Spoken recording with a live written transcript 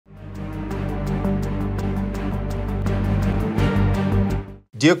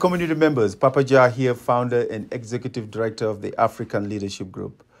Dear community members, Papa Jah here, founder and executive director of the African Leadership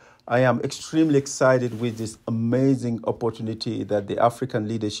Group. I am extremely excited with this amazing opportunity that the African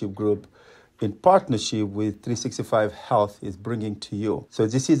Leadership Group, in partnership with 365 Health, is bringing to you. So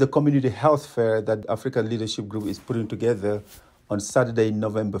this is a community health fair that African Leadership Group is putting together on Saturday,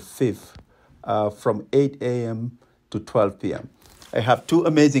 November 5th, from 8 a.m. to 12 p.m. I have two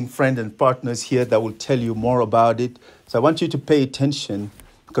amazing friends and partners here that will tell you more about it. So I want you to pay attention,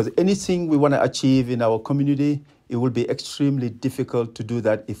 because anything we want to achieve in our community, it will be extremely difficult to do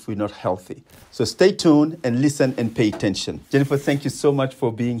that if we're not healthy. So stay tuned and listen and pay attention. Jennifer, thank you so much for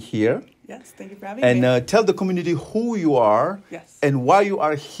being here. Yes, thank you for having me. And tell the community who you are and why you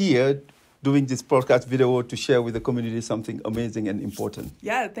are here doing this podcast video to share with the community something amazing and important.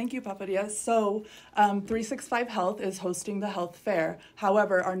 Yeah, thank you, Papa Dia. So 365 Health is hosting the health fair.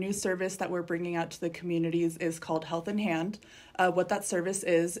 However, our new service that we're bringing out to the communities is called Health in Hand. What that service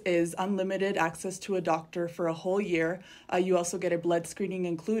is unlimited access to a doctor for a whole year. You also get a blood screening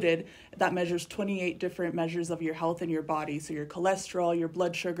included that measures 28 different measures of your health in your body. So your cholesterol, your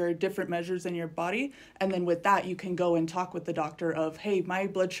blood sugar, different measures in your body. And then with that, you can go and talk with the doctor of, hey, my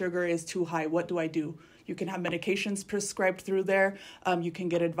blood sugar is too high. What do I do? You can have medications prescribed through there. You can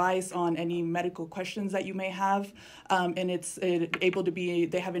get advice on any medical questions that you may have. And it's able to be,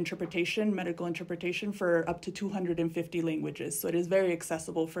 they have interpretation, medical interpretation for up to 250 languages. So it is very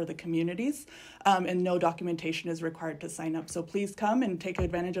accessible for the communities, and no documentation is required to sign up. So please come and take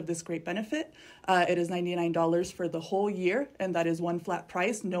advantage of this great benefit. It is $99 for the whole year, and that is one flat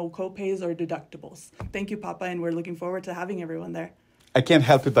price, no copays or deductibles. Thank you, Papa, and we're looking forward to having everyone there. I can't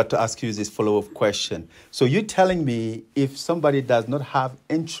help it but to ask you this follow-up question. So you're telling me if somebody does not have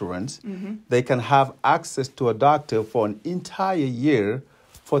insurance, they can have access to a doctor for an entire year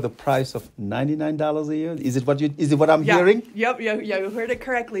for the price of $99 a year? Is it what I'm hearing? Yep, you heard it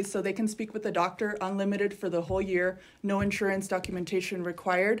correctly. So they can speak with the doctor unlimited for the whole year, no insurance documentation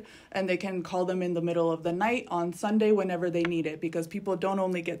required, and they can call them in the middle of the night on Sunday whenever they need it, because people don't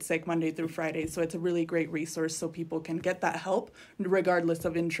only get sick Monday through Friday. So it's a really great resource so people can get that help regardless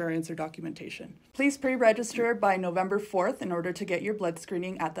of insurance or documentation. Please pre-register by November 4th in order to get your blood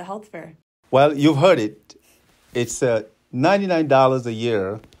screening at the health fair. Well, you've heard it. It's $99 a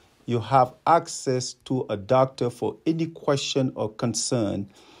year. You have access to a doctor for any question or concern.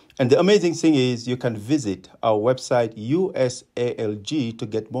 And the amazing thing is you can visit our website, USALG, to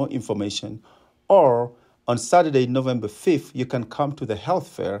get more information. Or on Saturday, November 5th, you can come to the health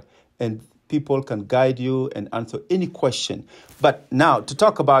fair and people can guide you and answer any question. But now, to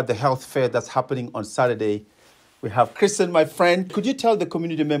talk about the health fair that's happening on Saturday, we have Kristen, my friend. Could you tell the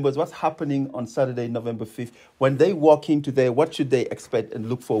community members what's happening on Saturday, November 5th? When they walk into there, what should they expect and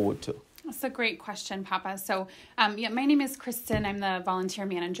look forward to? That's a great question, Papa. So, my name is Kristen. I'm the volunteer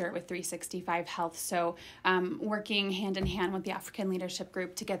manager with 365 Health. So, working hand in hand with the African Leadership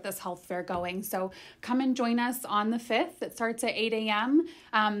Group to get this health fair going. So, come and join us on the 5th. It starts at 8 a.m.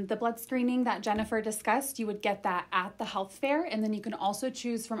 The blood screening that Jennifer discussed, you would get that at the health fair. And then you can also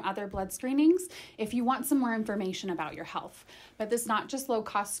choose from other blood screenings if you want some more information about your health. But it's not just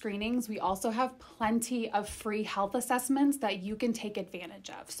low-cost screenings. We also have plenty of free health assessments that you can take advantage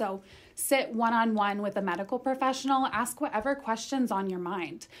of. So, sit one-on-one with a medical professional, ask whatever questions on your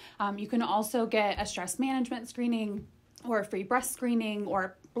mind. You can also get a stress management screening or a free breast screening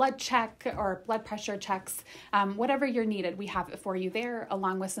or blood check or blood pressure checks, whatever you're needed. We have it for you there,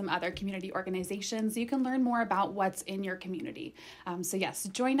 along with some other community organizations. You can learn more about what's in your community. So yes,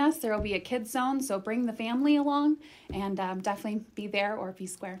 join us. There will be a kids zone, so bring the family along and definitely be there or be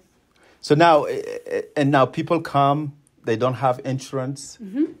square. So now people come, they don't have insurance,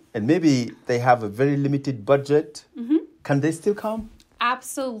 and maybe they have a very limited budget. Can they still come?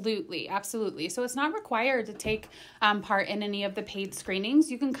 Absolutely. So it's not required to take part in any of the paid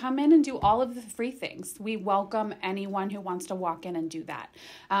screenings. You can come in and do all of the free things. We welcome anyone who wants to walk in and do that.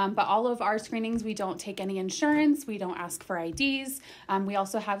 But all of our screenings, we don't take any insurance. We don't ask for IDs. We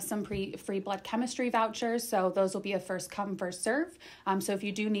also have some free blood chemistry vouchers. So those will be a first come, first serve. So if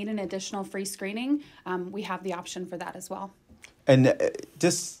you do need an additional free screening, we have the option for that as well. And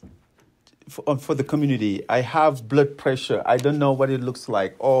just for the community, I have blood pressure. I don't know what it looks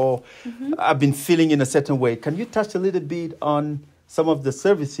like, or I've been feeling in a certain way. Can you touch a little bit on some of the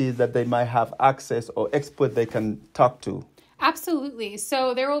services that they might have access or expert they can talk to? Absolutely.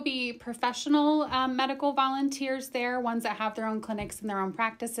 So there will be professional medical volunteers there, ones that have their own clinics and their own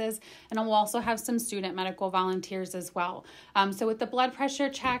practices, and we'll also have some student medical volunteers as well. So with the blood pressure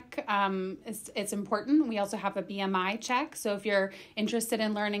check, it's important. We also have a BMI check. So if you're interested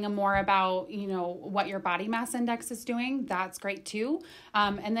in learning more about, what your body mass index is doing, that's great too.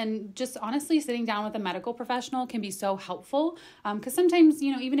 And then just honestly sitting down with a medical professional can be so helpful because sometimes,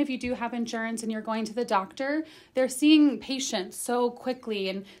 even if you do have insurance and you're going to the doctor, they're seeing patients so quickly,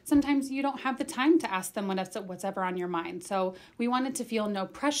 and sometimes you don't have the time to ask them what's ever on your mind. So we wanted to feel no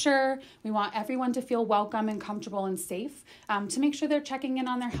pressure. We want everyone to feel welcome and comfortable and safe to make sure they're checking in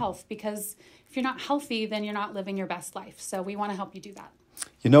on their health, because if you're not healthy, then you're not living your best life. So we want to help you do that.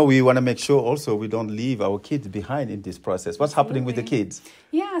 We want to make sure also we don't leave our kids behind in this process. What's happening with the kids?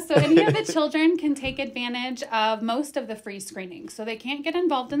 Yeah, so any of the children can take advantage of most of the free screening. So they can't get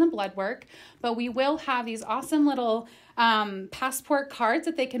involved in the blood work, but we will have these awesome little passport cards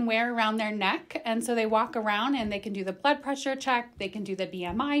that they can wear around their neck. And so they walk around and they can do the blood pressure check, they can do the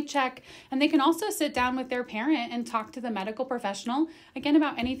BMI check, and they can also sit down with their parent and talk to the medical professional, again,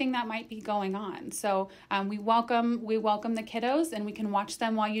 about anything that might be going on. So we welcome the kiddos, and we can watch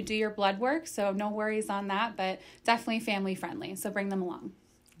them while you do your blood work. So no worries on that, but definitely family friendly. So bring them along.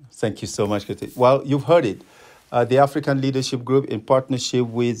 Thank you so much, Christy. Well, you've heard it. The African Leadership Group, in partnership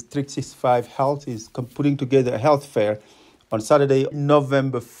with 365 Health, is putting together a health fair on Saturday,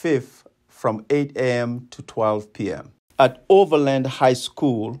 November 5th from 8 a.m. to 12 p.m. at Overland High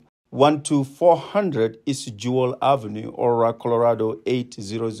School, 12400 East Jewel Avenue, Aurora, Colorado,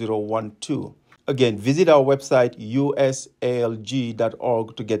 80012. Again, visit our website,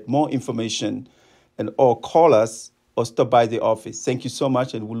 usalg.org, to get more information, or call us or stop by the office. Thank you so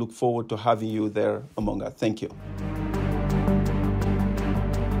much, and we look forward to having you there among us. Thank you.